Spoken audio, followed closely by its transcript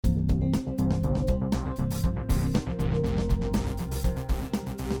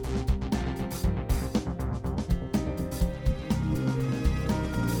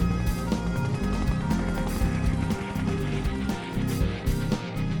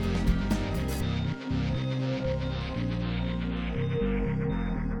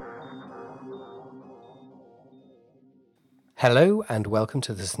Hello and welcome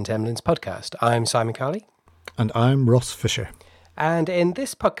to the St Emlyn's podcast. I'm Simon Carley. And I'm Ross Fisher. And in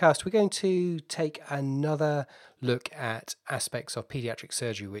this podcast, we're going to take another look at aspects of paediatric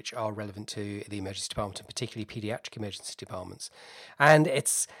surgery which are relevant to the emergency department, and particularly paediatric emergency departments. And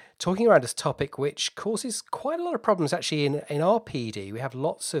it's talking around this topic which causes quite a lot of problems actually in our PED. We have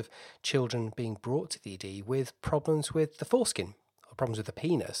lots of children being brought to the ED with problems with the foreskin, or problems with the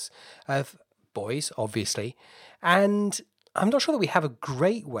penis, of boys, obviously. And I'm not sure that we have a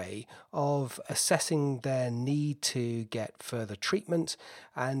great way of assessing their need to get further treatment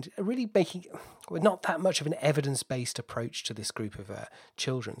and really making not that much of an evidence-based approach to this group of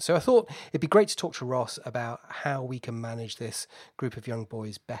children. So I thought it'd be great to talk to Ross about how we can manage this group of young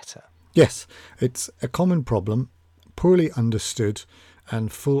boys better. Yes, it's a common problem, poorly understood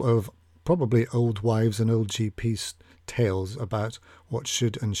and full of probably old wives' and old GPs' tales about what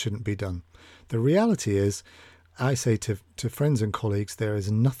should and shouldn't be done. The reality is, I say to friends and colleagues, there is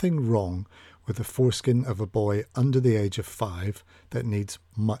nothing wrong with the foreskin of a boy under the age of 5 that needs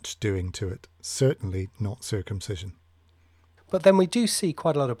much doing to it. Certainly not circumcision. But then we do see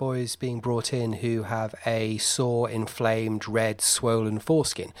quite a lot of boys being brought in who have a sore, inflamed, red, swollen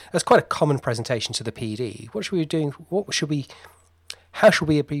foreskin. That's quite a common presentation to the PD. What should we be doing? How should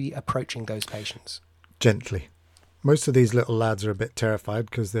we be approaching those patients? Gently. Most of these little lads are a bit terrified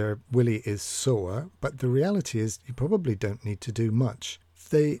because their willy is sore, but the reality is you probably don't need to do much.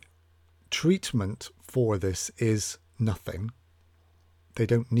 The treatment for this is nothing. They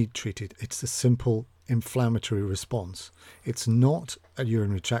don't need treated. It's a simple inflammatory response. It's not a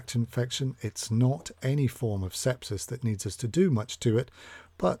urinary tract infection. It's not any form of sepsis that needs us to do much to it,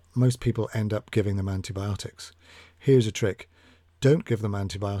 but most people end up giving them antibiotics. Here's a trick. Don't give them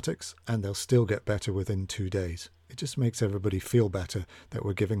antibiotics and they'll still get better within 2 days. It just makes everybody feel better that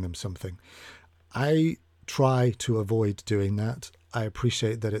we're giving them something. I try to avoid doing that. I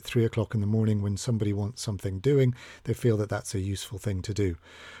appreciate that at 3 o'clock in the morning when somebody wants something doing, they feel that that's a useful thing to do.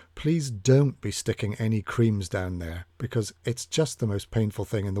 Please don't be sticking any creams down there because it's just the most painful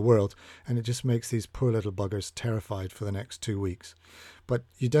thing in the world and it just makes these poor little buggers terrified for the next 2 weeks. But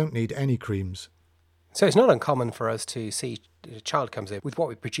you don't need any creams. So it's not uncommon for us to see a child comes in with what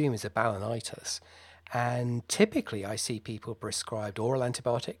we presume is a balanitis. And typically I see people prescribed oral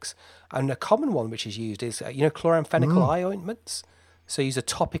antibiotics. And a common one which is used is, chloramphenicol eye ointments. So use a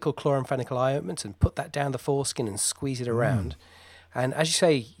topical chloramphenicol eye ointment and put that down the foreskin and squeeze it around. And as you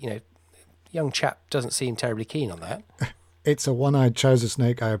say, young chap doesn't seem terribly keen on that. It's a one-eyed trouser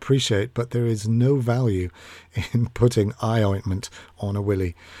snake I appreciate, but there is no value in putting eye ointment on a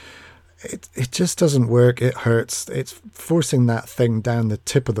willy. It just doesn't work. It hurts. It's forcing that thing down the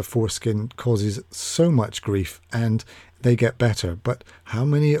tip of the foreskin causes so much grief and they get better. But how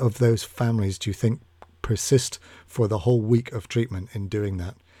many of those families do you think persist for the whole week of treatment in doing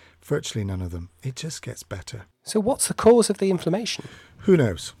that? Virtually none of them. It just gets better. So what's the cause of the inflammation? Who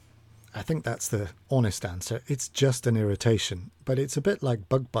knows? I think that's the honest answer. It's just an irritation, but it's a bit like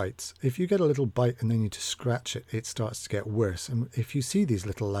bug bites. If you get a little bite and then you just scratch it, it starts to get worse. And if you see these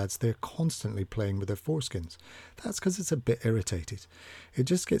little lads, they're constantly playing with their foreskins. That's because it's a bit irritated. It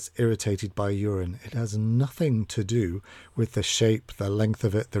just gets irritated by urine. It has nothing to do with the shape, the length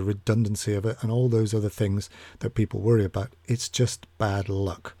of it, the redundancy of it, and all those other things that people worry about. It's just bad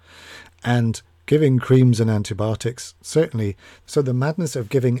luck. And giving creams and antibiotics, certainly. So the madness of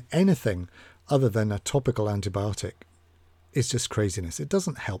giving anything other than a topical antibiotic is just craziness. It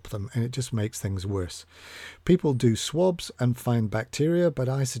doesn't help them and it just makes things worse. People do swabs and find bacteria, but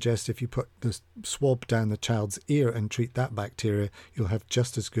I suggest if you put the swab down the child's ear and treat that bacteria, you'll have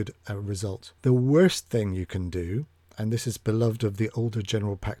just as good a result. The worst thing you can do, and this is beloved of the older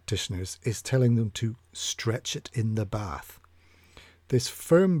general practitioners, is telling them to stretch it in the bath. This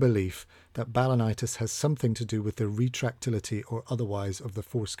firm belief that balanitis has something to do with the retractility or otherwise of the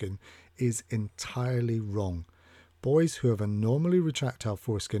foreskin is entirely wrong. Boys who have a normally retractile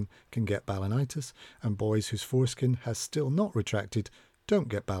foreskin can get balanitis, and boys whose foreskin has still not retracted don't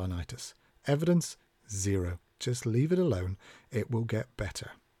get balanitis. Evidence, zero. Just leave it alone. It will get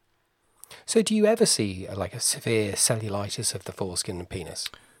better. So do you ever see a severe cellulitis of the foreskin and penis?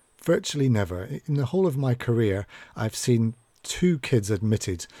 Virtually never. In the whole of my career, I've seen 2 kids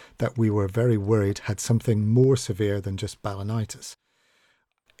admitted that we were very worried had something more severe than just balanitis.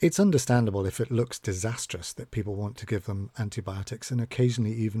 It's understandable if it looks disastrous that people want to give them antibiotics and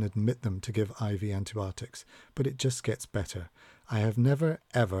occasionally even admit them to give IV antibiotics, but it just gets better. I have never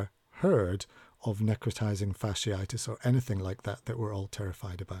ever heard of necrotizing fasciitis or anything like that we're all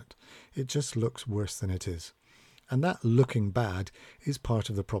terrified about. It just looks worse than it is. And that looking bad is part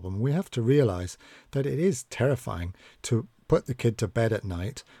of the problem. We have to realize that it is terrifying to put the kid to bed at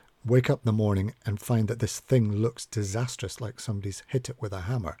night, wake up in the morning and find that this thing looks disastrous, like somebody's hit it with a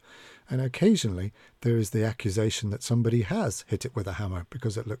hammer. And occasionally there is the accusation that somebody has hit it with a hammer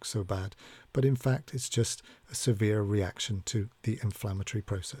because it looks so bad. But in fact, it's just a severe reaction to the inflammatory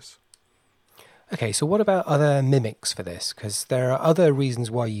process. Okay, so what about other mimics for this? Because there are other reasons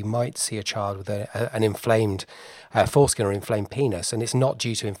why you might see a child with an inflamed foreskin or inflamed penis, and it's not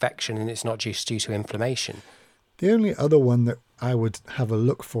due to infection and it's not just due to inflammation. The only other one that I would have a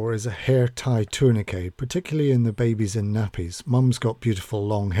look for is a hair tie tourniquet, particularly in the babies in nappies. Mum's got beautiful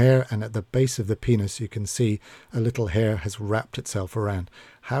long hair, and at the base of the penis you can see a little hair has wrapped itself around.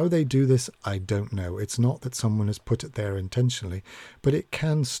 How they do this, I don't know. It's not that someone has put it there intentionally, but it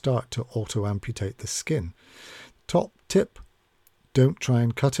can start to auto-amputate the skin. Top tip, don't try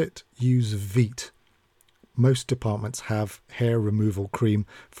and cut it, use Veet. Most departments have hair removal cream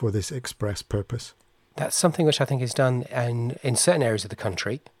for this express purpose. That's something which I think is done in certain areas of the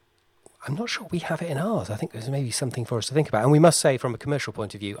country. I'm not sure we have it in ours. I think there's maybe something for us to think about. And we must say, from a commercial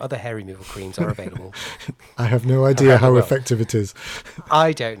point of view, other hair removal creams are available. I have no idea how effective it is.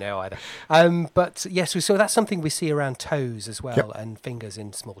 I don't know either. But yes, so that's something we see around toes as well, yep, and fingers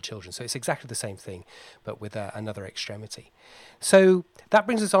in small children. So it's exactly the same thing, but with another extremity. So that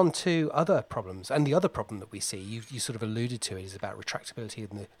brings us on to other problems. And the other problem that we see, you sort of alluded to it, is about retractability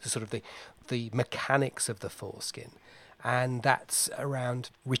and the sort of the mechanics of the foreskin. And that's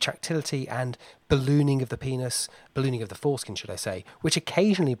around retractility and ballooning of the penis, ballooning of the foreskin, should I say, which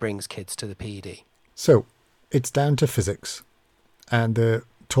occasionally brings kids to the PED. So it's down to physics. And the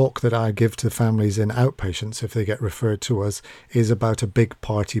talk that I give to families in outpatients, if they get referred to us, is about a big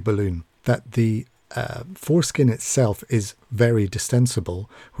party balloon. That the foreskin itself is very distensible,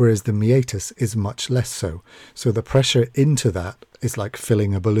 whereas the meatus is much less so. So the pressure into that is like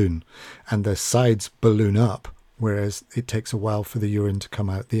filling a balloon, and the sides balloon up, whereas it takes a while for the urine to come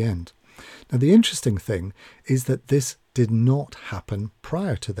out the end. Now, the interesting thing is that this did not happen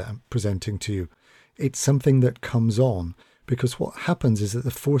prior to them presenting to you. It's something that comes on, because what happens is that the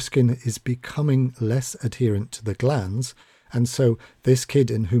foreskin is becoming less adherent to the glands, and so this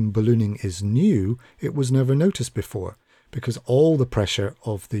kid in whom ballooning is new, it was never noticed before, because all the pressure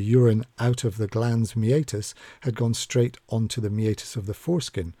of the urine out of the glans meatus had gone straight onto the meatus of the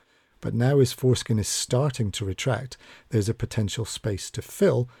foreskin. But now his foreskin is starting to retract, there's a potential space to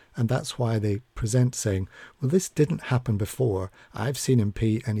fill, and that's why they present saying, well, this didn't happen before. I've seen him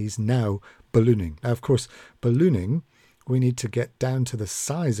pee and he's now ballooning. Now, of course, ballooning, we need to get down to the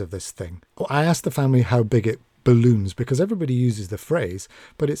size of this thing. I asked the family how big it balloons, because everybody uses the phrase,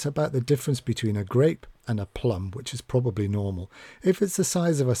 but it's about the difference between a grape and a plum, which is probably normal. If it's the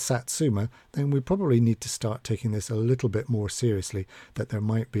size of a satsuma, then we probably need to start taking this a little bit more seriously, that there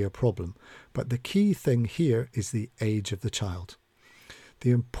might be a problem. But the key thing here is the age of the child. The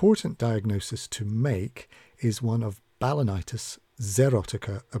important diagnosis to make is one of balanitis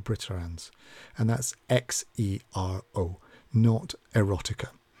xerotica obliterans, and that's Xero, not erotica.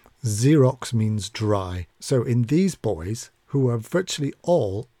 Xerox means dry. So in these boys, who are virtually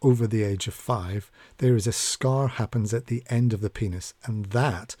all over the age of 5, there is a scar happens at the end of the penis, and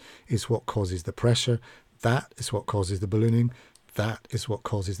that is what causes the pressure, that is what causes the ballooning, that is what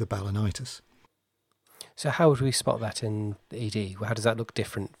causes the balanitis. So how would we spot that in the ED? How does that look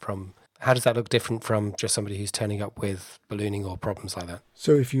different from just somebody who's turning up with ballooning or problems like that?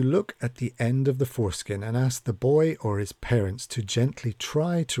 So if you look at the end of the foreskin and ask the boy or his parents to gently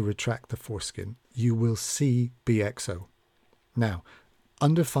try to retract the foreskin, you will see BXO. Now,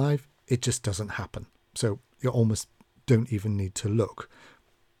 under 5, it just doesn't happen. So you almost don't even need to look.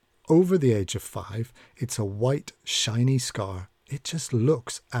 Over the age of 5, it's a white, shiny scar. It just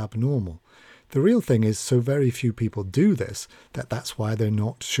looks abnormal. The real thing is, so very few people do this, that's why they're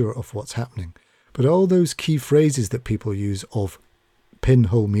not sure of what's happening. But all those key phrases that people use of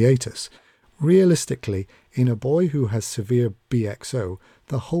pinhole meatus, realistically, in a boy who has severe BXO,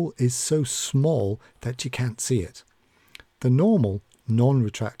 the hole is so small that you can't see it. The normal,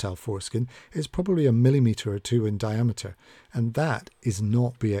 non-retractile foreskin is probably 1 millimeter or 2 in diameter, and that is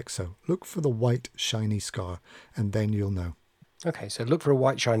not BXO. Look for the white, shiny scar, and then you'll know. Okay, so look for a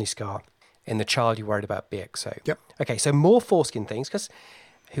white, shiny scar in the child you're worried about BXO. Yep. Okay, so more foreskin things, because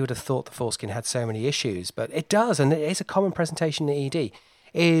who would have thought the foreskin had so many issues? But it does, and it is a common presentation in ED,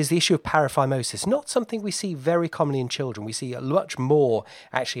 is the issue of paraphimosis. Not something we see very commonly in children. We see much more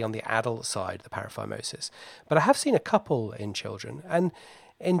actually on the adult side, the paraphimosis. But I have seen a couple in children, and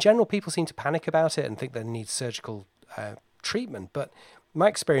in general, people seem to panic about it and think they need surgical treatment, but my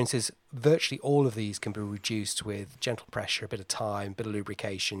experience is virtually all of these can be reduced with gentle pressure, a bit of time, a bit of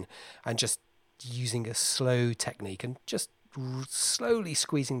lubrication, and just using a slow technique and just slowly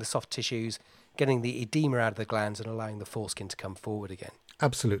squeezing the soft tissues, getting the edema out of the glands and allowing the foreskin to come forward again.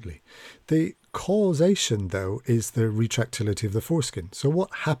 Absolutely. The causation, though, is the retractility of the foreskin. So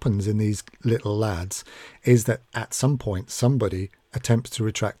what happens in these little lads is that at some point somebody attempts to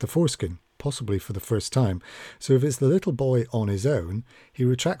retract the foreskin, possibly for the first time. So if it's the little boy on his own, he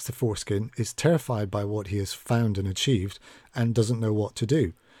retracts the foreskin, is terrified by what he has found and achieved, and doesn't know what to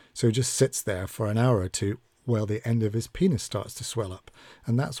do. So he just sits there for an hour or two while the end of his penis starts to swell up.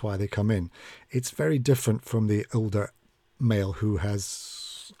 And that's why they come in. It's very different from the older male who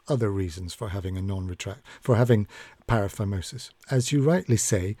has other reasons for having for having paraphimosis. As you rightly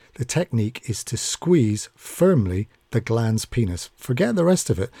say, the technique is to squeeze firmly the glans penis. Forget the rest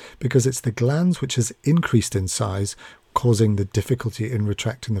of it, because it's the glans which has increased in size, causing the difficulty in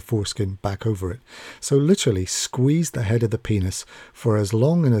retracting the foreskin back over it. So literally squeeze the head of the penis for as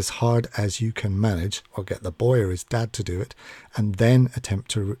long and as hard as you can manage, or get the boy or his dad to do it, and then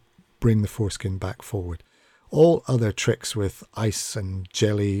attempt to bring the foreskin back forward. All other tricks with ice and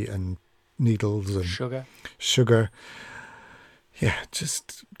jelly and needles and sugar, yeah,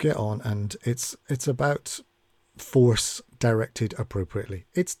 just get on. And it's about force directed appropriately.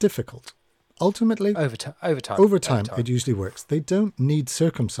 It's difficult. Ultimately, over time, it usually works. They don't need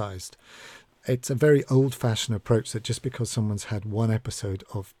circumcised. It's a very old-fashioned approach that just because someone's had one episode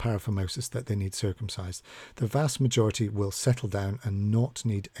of paraphimosis that they need circumcised. The vast majority will settle down and not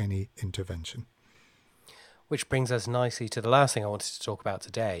need any intervention. Which brings us nicely to the last thing I wanted to talk about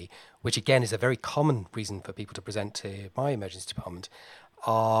today, which again is a very common reason for people to present to my emergency department,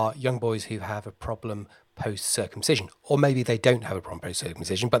 are young boys who have a problem post-circumcision. Or maybe they don't have a problem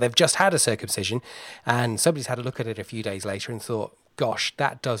post-circumcision, but they've just had a circumcision and somebody's had a look at it a few days later and thought, gosh,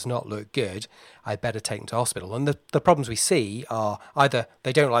 that does not look good. I better take them to hospital. And the problems we see are either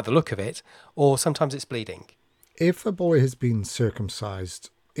they don't like the look of it, or sometimes it's bleeding. If a boy has been circumcised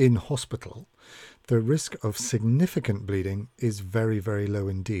in hospital, the risk of significant bleeding is very, very low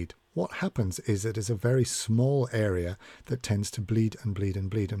indeed. What happens is it is a very small area that tends to bleed and bleed and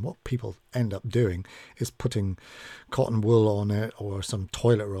bleed. And what people end up doing is putting cotton wool on it or some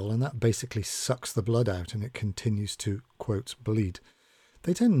toilet roll, and that basically sucks the blood out and it continues to, quote, bleed.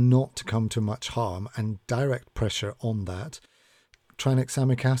 They tend not to come to much harm, and direct pressure on that.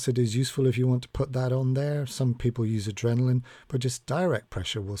 Tranexamic acid is useful if you want to put that on there. Some people use adrenaline, but just direct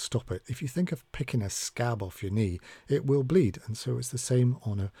pressure will stop it. If you think of picking a scab off your knee, it will bleed, and so it's the same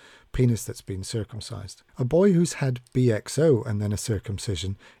on a penis that's been circumcised. A boy who's had BXO and then a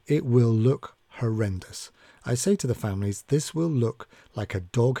circumcision, it will look horrendous. I say to the families, this will look like a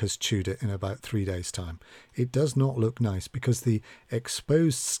dog has chewed it in about 3 days' time. It does not look nice because the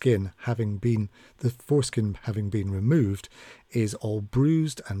exposed skin the foreskin having been removed, is all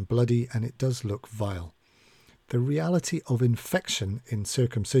bruised and bloody, and it does look vile. The reality of infection in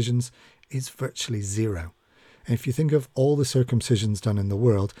circumcisions is virtually zero. And if you think of all the circumcisions done in the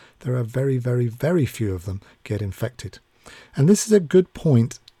world, there are very, very, very few of them get infected. And this is a good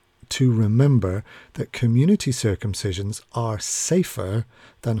point to remember, that community circumcisions are safer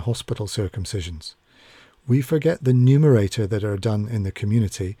than hospital circumcisions. We forget the numerator that are done in the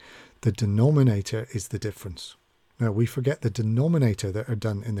community. The denominator is the difference. Now, we forget the denominator that are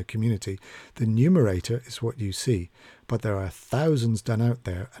done in the community. The numerator is what you see, but there are thousands done out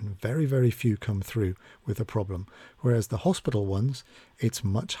there and very, very few come through with a problem. Whereas the hospital ones, it's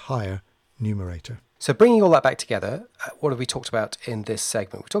much higher numerator. So bringing all that back together, what have we talked about in this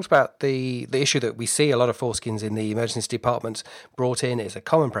segment? We talked about the issue that we see a lot of foreskins in the emergency department brought in. It's a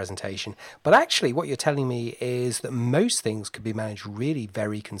common presentation. But actually what you're telling me is that most things could be managed really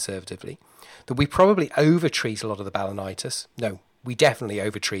very conservatively, that we probably overtreat a lot of the balanitis. No, we definitely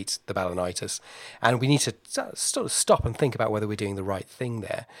overtreat the balanitis, and we need to sort of stop and think about whether we're doing the right thing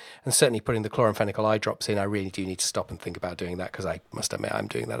there. And certainly putting the chloramphenicol eye drops in, I really do need to stop and think about doing that, because I must admit I'm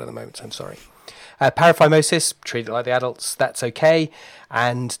doing that at the moment, so I'm sorry. Paraphimosis, treat it like the adults, that's okay,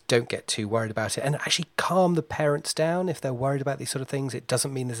 and don't get too worried about it. And actually calm the parents down if they're worried about these sort of things. It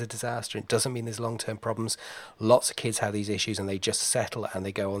doesn't mean there's a disaster. It doesn't mean there's long-term problems. Lots of kids have these issues and they just settle and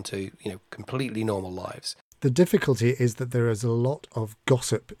they go on to, completely normal lives. The difficulty is that there is a lot of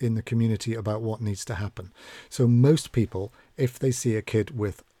gossip in the community about what needs to happen. So most people, if they see a kid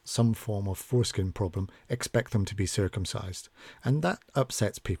with some form of foreskin problem, expect them to be circumcised. And that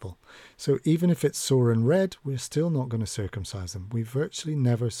upsets people. So even if it's sore and red, we're still not going to circumcise them. We virtually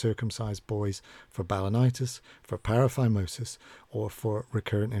never circumcise boys for balanitis, for paraphimosis, or for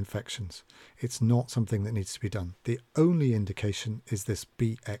recurrent infections. It's not something that needs to be done. The only indication is this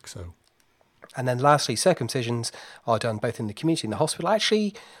BXO. And then lastly, circumcisions are done both in the community and the hospital.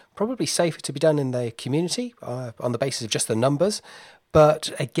 Actually, probably safer to be done in the community on the basis of just the numbers.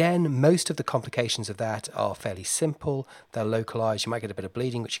 But again, most of the complications of that are fairly simple. They're localized. You might get a bit of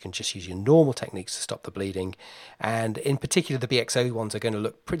bleeding, which you can just use your normal techniques to stop the bleeding. And in particular, the BXO ones are going to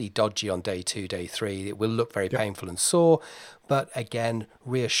look pretty dodgy on day 2, day 3. It will look very painful and sore. But again,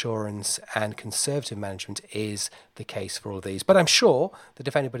 reassurance and conservative management is the case for all of these. But I'm sure that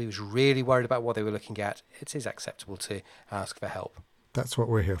if anybody was really worried about what they were looking at, it is acceptable to ask for help. That's what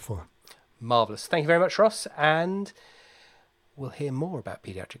we're here for. Marvellous. Thank you very much, Ross. And we'll hear more about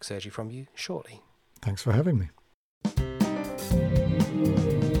paediatric surgery from you shortly. Thanks for having me.